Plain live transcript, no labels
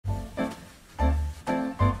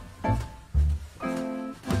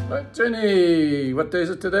Right, Jenny, what day is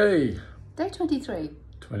it today? Day 23.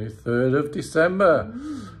 23rd of December.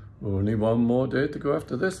 Only one more day to go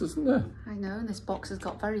after this, isn't there? I know, and this box has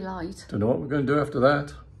got very light. Don't know what we're going to do after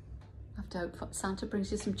that. I have to hope Santa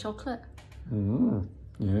brings you some chocolate.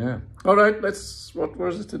 Yeah. All right, what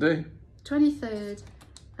was it today? 23rd,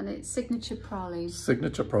 and it's signature praline.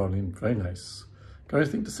 Signature praline, very nice. Got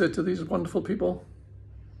anything to say to these wonderful people?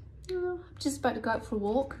 Oh, I'm just about to go out for a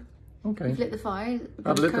walk. Okay. We've lit the fire.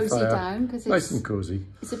 I've lit the fire. Down because nice and cosy.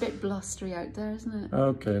 It's a bit blustery out there, isn't it?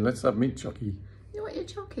 Okay, let's have meat chocky. You want your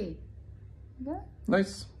chocky? Yeah.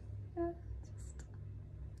 Nice. Yeah.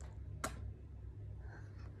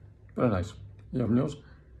 Very nice. You having yours?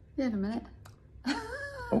 Yeah, in a minute.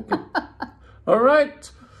 Okay. All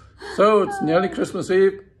right. So it's nearly Christmas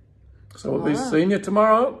Eve. So we'll be seeing you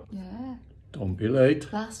tomorrow. Yeah. Don't be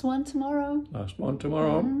late. Last one tomorrow. Last one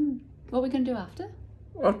tomorrow. What are we going to do after?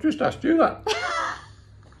 I've just asked you that.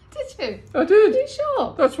 Did you? I did. Are you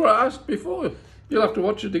sure? That's what I asked before. You'll have to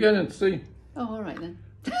watch it again and see. Oh, all right then.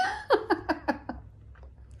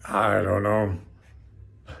 I don't know.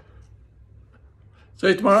 See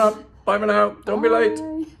you tomorrow. Bye for now. Don't be late.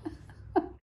 Bye.